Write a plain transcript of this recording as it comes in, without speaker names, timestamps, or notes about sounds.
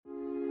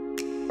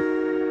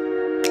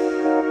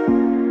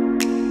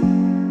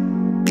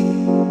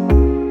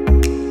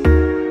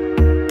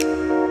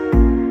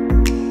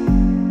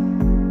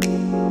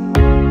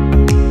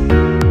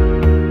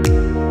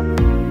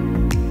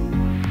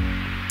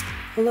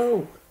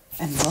Hello,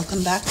 and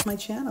welcome back to my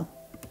channel.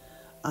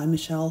 I'm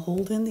Michelle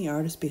Holden, the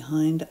artist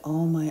behind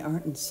All My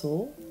Art and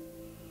Soul.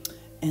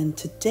 And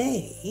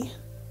today,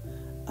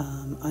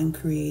 I'm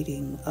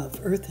creating Of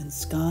Earth and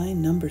Sky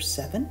number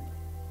 7.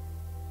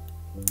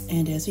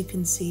 And as you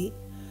can see,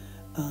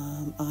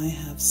 I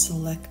have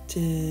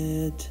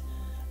selected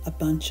a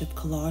bunch of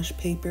collage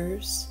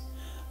papers,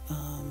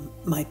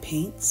 my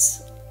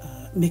paints,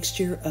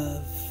 mixture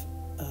of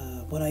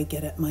what I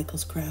get at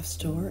Michael's craft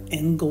store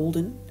and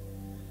golden.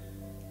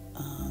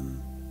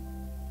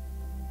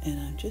 And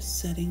I'm just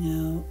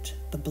setting out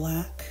the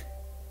black,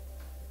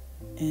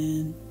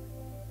 and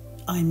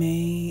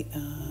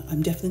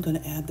I'm definitely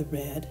going to add the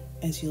red,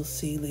 as you'll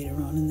see later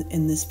on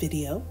in this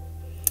video.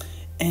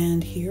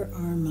 And here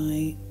are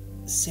my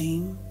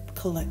same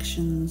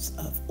collections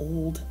of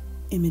old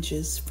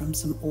images from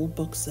some old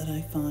books that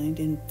I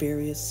find in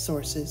various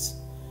sources.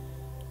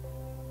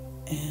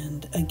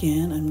 And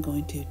again, I'm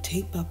going to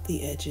tape up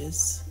the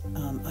edges.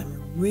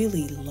 I'm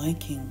really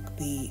liking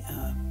the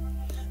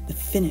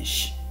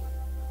finish.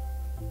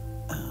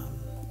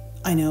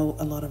 I know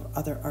a lot of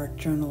other art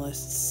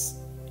journalists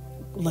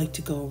like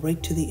to go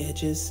right to the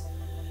edges,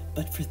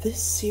 but for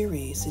this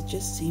series, it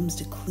just seems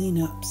to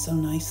clean up so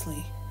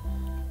nicely.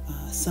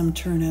 Some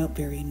turn out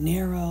very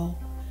narrow,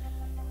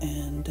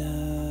 and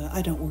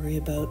I don't worry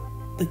about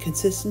the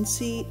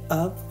consistency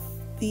of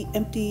the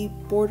empty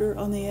border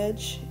on the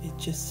edge.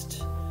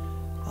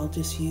 I'll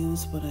just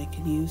use what I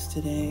can use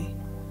today.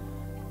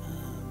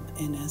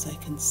 And as I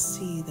can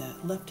see,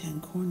 that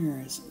left-hand corner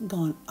has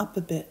gone up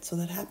a bit, so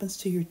that happens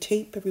to your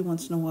tape every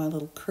once in a while, a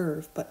little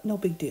curve, but no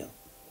big deal.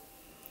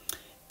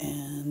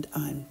 And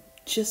I'm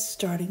just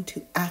starting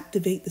to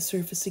activate the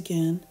surface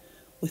again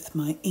with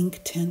my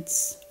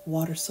Inktense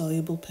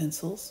water-soluble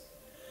pencils.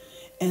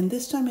 And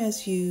this time,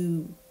 as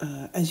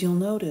you'll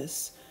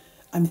notice,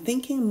 I'm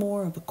thinking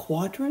more of a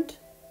quadrant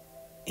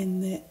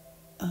in the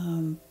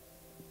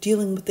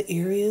dealing with the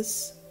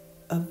areas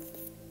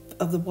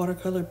of the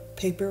watercolor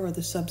paper or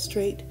the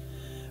substrate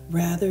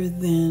rather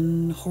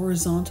than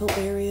horizontal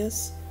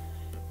areas.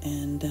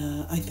 And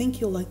I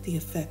think you'll like the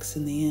effects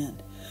in the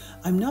end.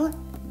 I'm not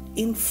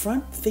in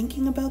front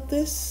thinking about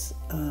this.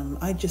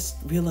 I just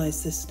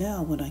realized this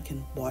now when I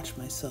can watch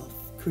myself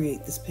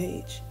create this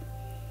page.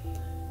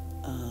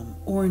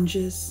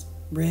 Oranges,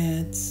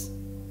 reds.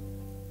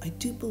 I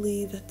do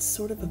believe it's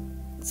sort of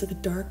it's like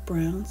a dark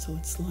brown, so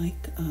it's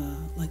like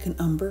an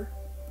umber.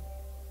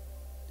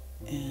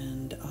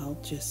 And I'll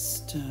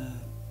just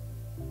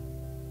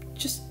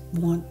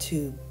want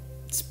to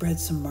spread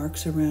some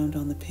marks around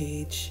on the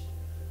page,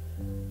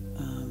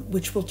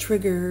 which will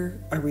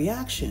trigger a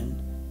reaction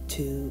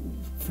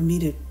for me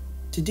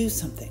to do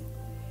something.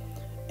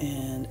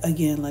 And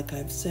again, like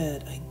I've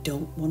said, I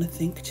don't want to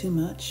think too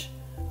much.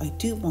 I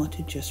do want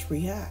to just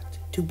react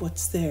to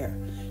what's there,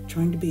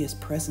 trying to be as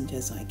present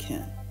as I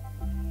can.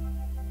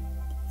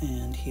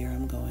 And here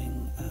I'm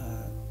going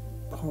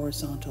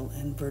horizontal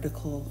and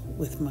vertical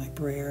with my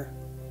brayer,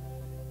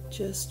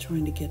 just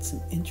trying to get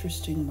some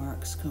interesting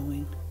marks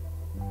going.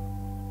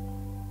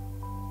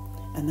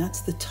 And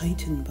that's the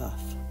Titan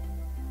buff.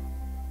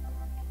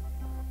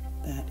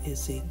 That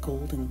is a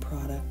golden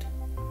product.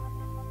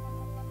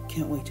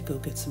 Can't wait to go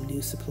get some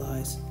new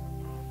supplies.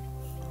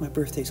 My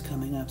birthday's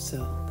coming up,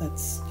 so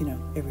that's,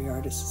 every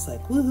artist is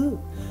like,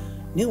 woohoo,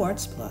 new art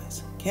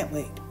supplies. Can't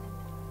wait.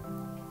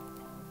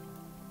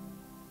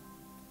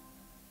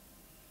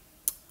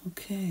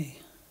 Okay,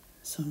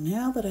 so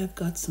now that I've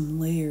got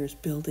some layers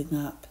building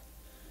up,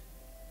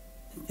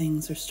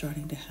 things are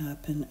starting to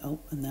happen. Oh,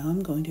 and now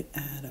I'm going to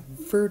add a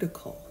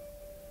vertical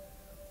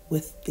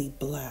with the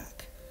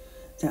black.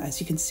 Now,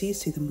 as you can see,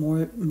 the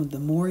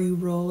more you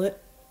roll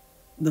it,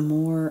 the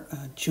more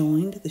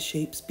joined the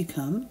shapes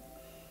become.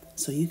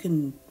 So you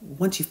can,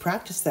 once you've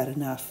practiced that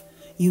enough,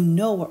 you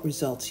know what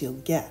results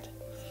you'll get.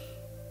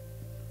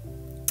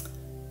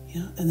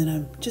 Yeah, and then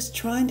I'm just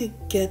trying to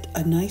get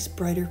a nice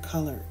brighter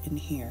color in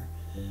here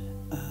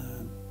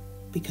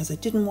because I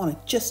didn't want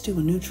to just do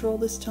a neutral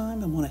this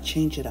time. I want to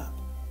change it up.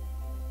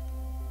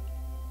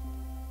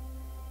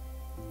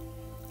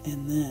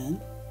 And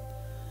then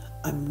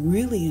I'm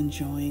really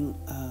enjoying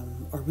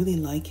or really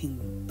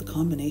liking the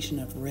combination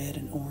of red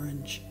and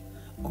orange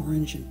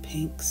and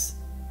pinks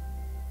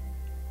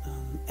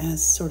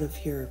as sort of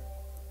your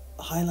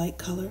highlight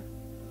color.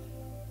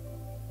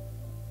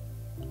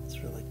 It's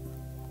really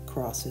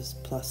crosses,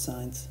 plus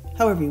signs,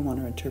 however you want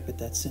to interpret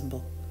that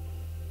symbol.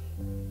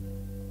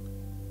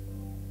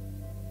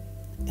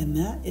 And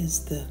that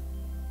is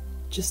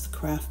just the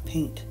craft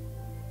paint.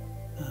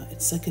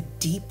 It's like a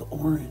deep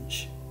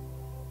orange.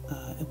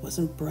 It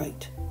wasn't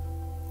bright,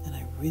 and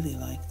I really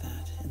like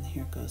that. And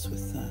here it goes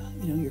with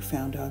your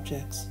found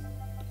objects,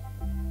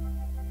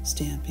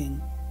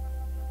 stamping,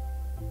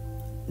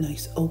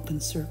 nice open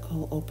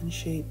circle, open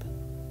shape.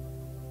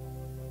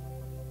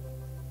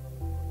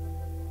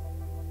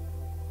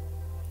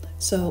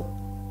 So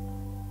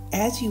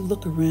as you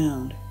look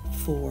around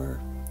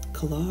for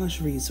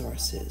collage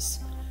resources,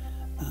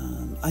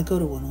 I go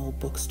to an old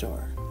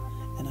bookstore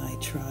and I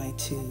try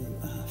to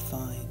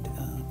find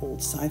old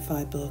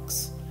sci-fi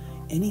books,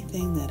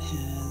 anything that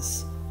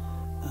has,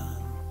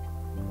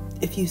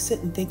 if you sit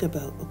and think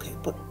about, okay,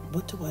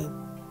 what do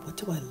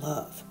I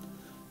love?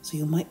 So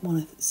you might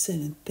want to sit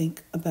and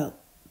think about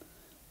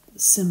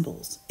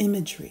symbols,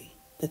 imagery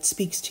that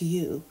speaks to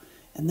you,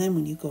 and then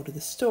when you go to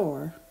the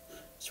store,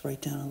 just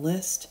write down a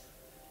list,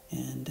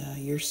 and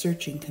your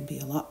searching can be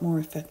a lot more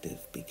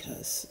effective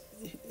because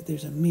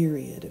there's a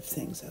myriad of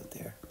things out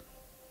there.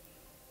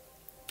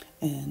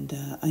 And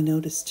I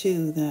noticed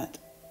too that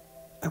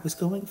I was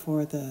going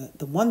for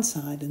the one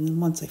side, and then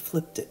once I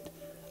flipped it,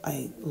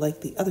 I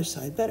liked the other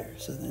side better.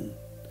 So then,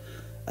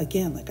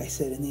 again, like I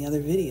said in the other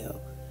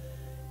video,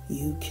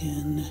 you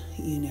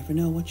never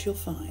know what you'll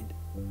find.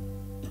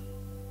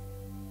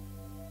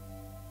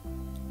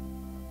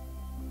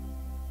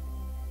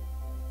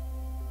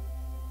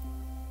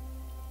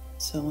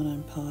 So when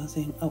I'm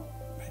pausing, oh,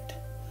 right.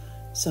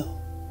 So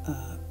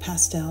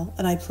pastel,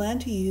 and I plan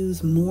to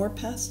use more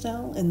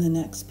pastel in the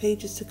next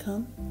pages to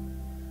come.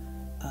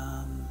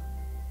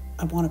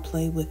 I want to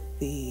play with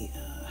the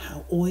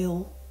how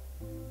oil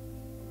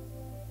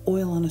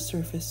on a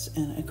surface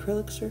and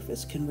acrylic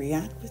surface can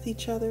react with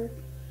each other.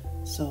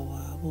 So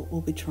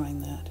we'll be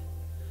trying that.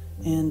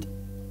 And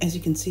as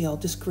you can see, I'll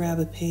just grab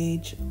a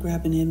page,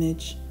 grab an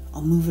image,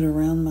 I'll move it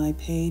around my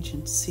page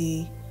and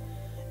see.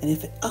 And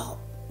if oh,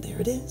 there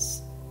it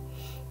is.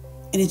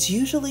 And it's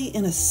usually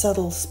in a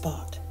subtle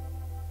spot,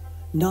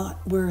 not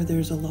where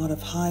there's a lot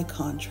of high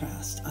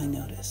contrast, I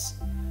notice.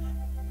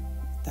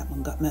 That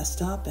one got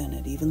messed up and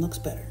it even looks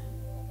better.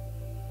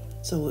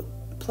 So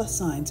plus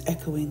signs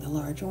echoing the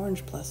large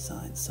orange plus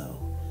sign.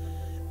 So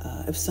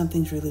if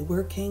something's really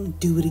working,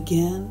 do it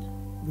again,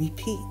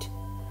 repeat.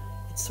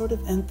 It sort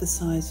of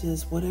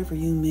emphasizes whatever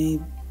you may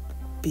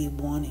be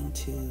wanting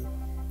to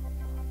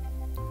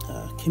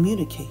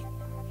communicate.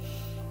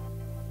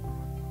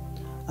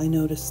 I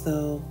notice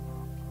though,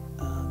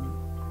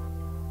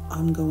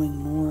 I'm going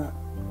more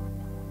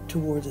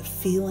towards a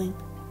feeling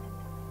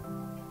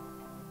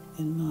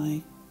in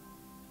my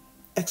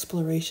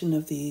exploration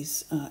of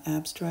these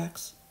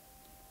abstracts.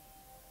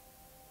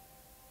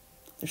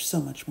 There's so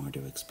much more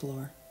to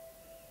explore.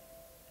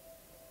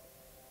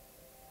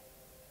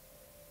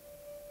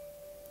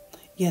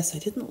 Yes, I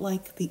didn't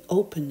like the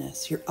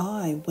openness. Your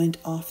eye went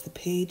off the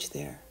page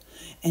there.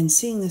 And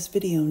seeing this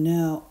video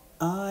now,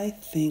 I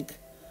think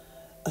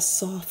a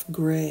soft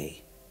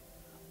gray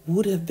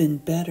would have been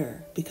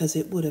better because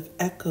it would have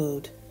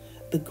echoed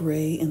the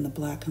gray in the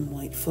black and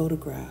white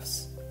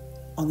photographs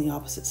on the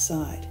opposite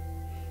side.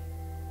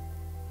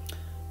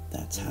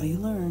 That's how you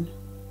learn.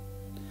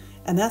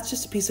 And that's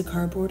just a piece of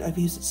cardboard. I've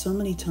used it so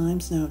many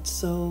times now. It's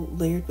so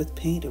layered with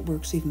paint, it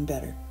works even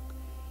better.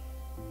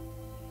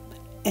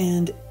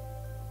 And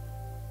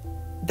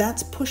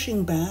that's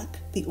pushing back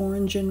the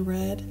orange and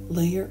red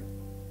layer,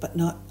 but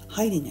not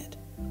hiding it.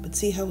 But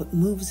see how it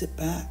moves it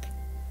back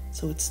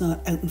so it's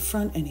not out in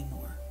front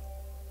anymore.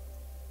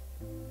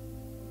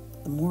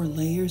 The more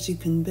layers you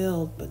can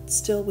build, but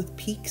still with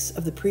peaks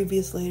of the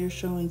previous layer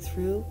showing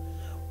through,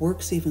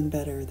 works even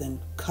better than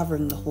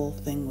covering the whole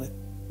thing with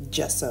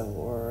gesso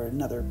or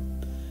another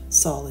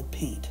solid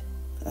paint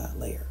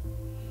layer.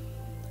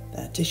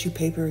 Tissue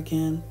paper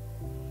again.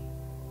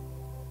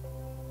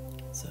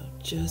 So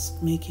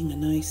just making a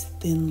nice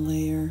thin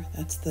layer.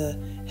 That's the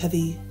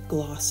heavy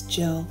gloss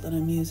gel that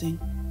I'm using.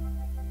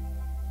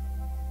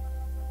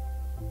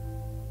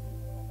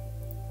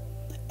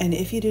 And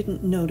if you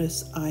didn't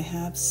notice, I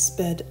have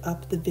sped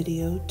up the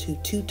video to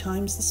 2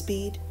 times the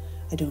speed.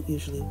 I don't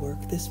usually work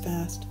this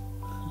fast.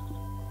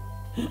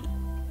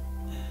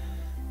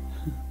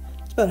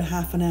 It's about a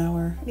half an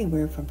hour,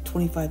 anywhere from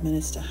 25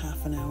 minutes to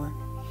half an hour.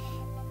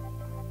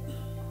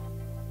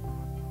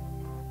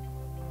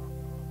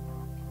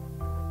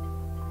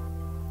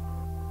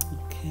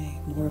 Okay,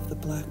 more of the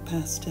black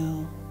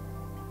pastel.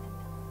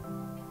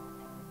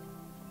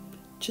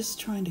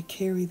 Just trying to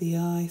carry the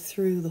eye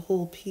through the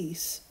whole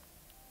piece.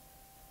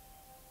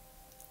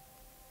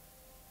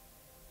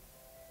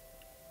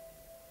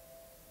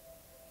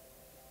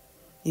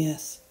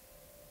 Yes,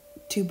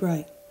 too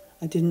bright.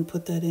 I didn't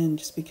put that in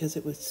just because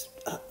it was,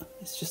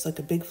 it's just like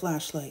a big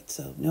flashlight.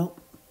 So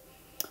nope,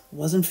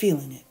 wasn't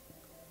feeling it.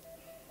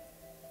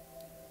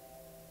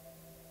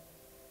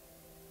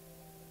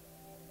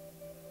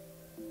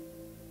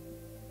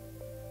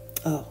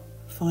 Oh,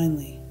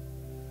 finally.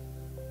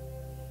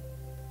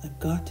 I've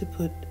got to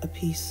put a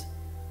piece,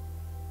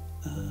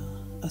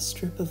 a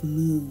strip of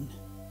moon.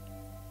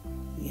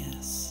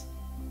 Yes,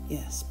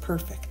 yes,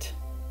 perfect.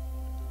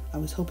 I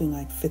was hoping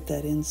I'd fit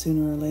that in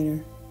sooner or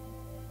later.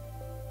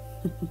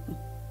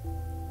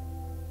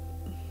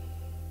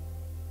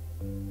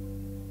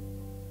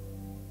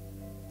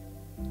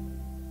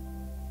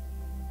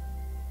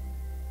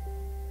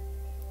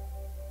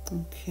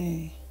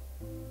 Okay.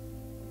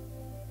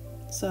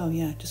 So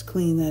yeah, just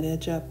clean that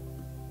edge up.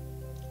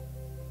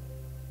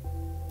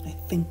 I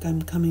think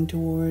I'm coming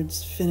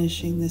towards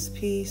finishing this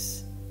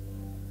piece.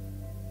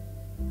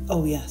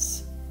 Oh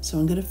yes. So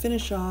I'm going to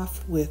finish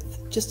off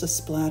with just a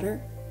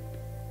splatter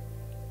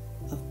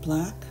of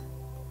black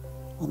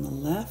on the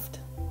left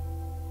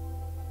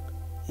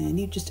And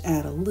you just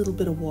add a little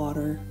bit of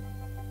water.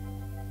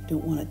 You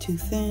don't want it too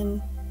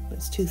thin, but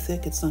it's too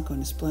thick, it's not going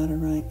to splatter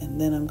right. And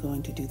then I'm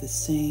going to do the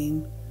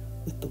same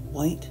with the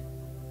white,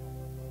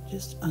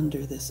 just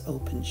under this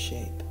open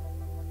shape.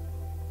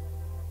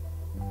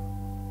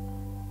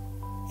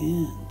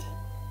 And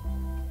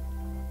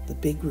the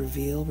big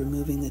reveal,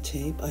 removing the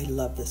tape. I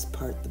love this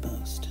part the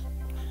most.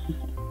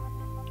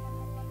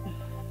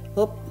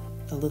 Oh,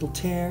 a little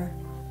tear.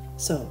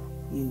 So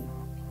you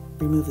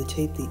remove the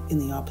tape in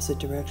the opposite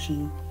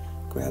direction,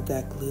 grab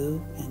that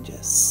glue and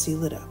just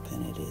seal it up,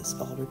 and it is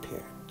all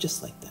repaired,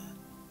 just like that.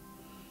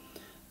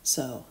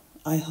 So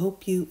I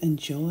hope you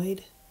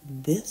enjoyed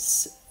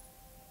this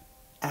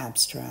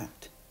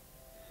abstract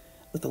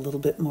with a little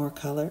bit more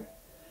color.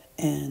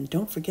 And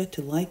don't forget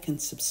to like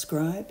and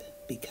subscribe,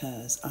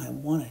 because I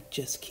want to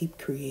just keep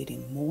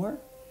creating more.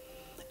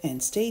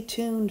 And stay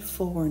tuned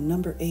for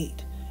number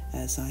 8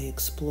 as I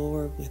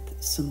explore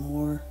with some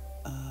more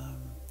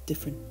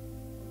different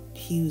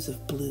hues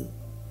of blue.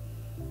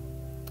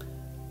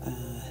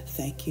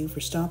 Thank you for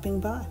stopping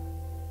by.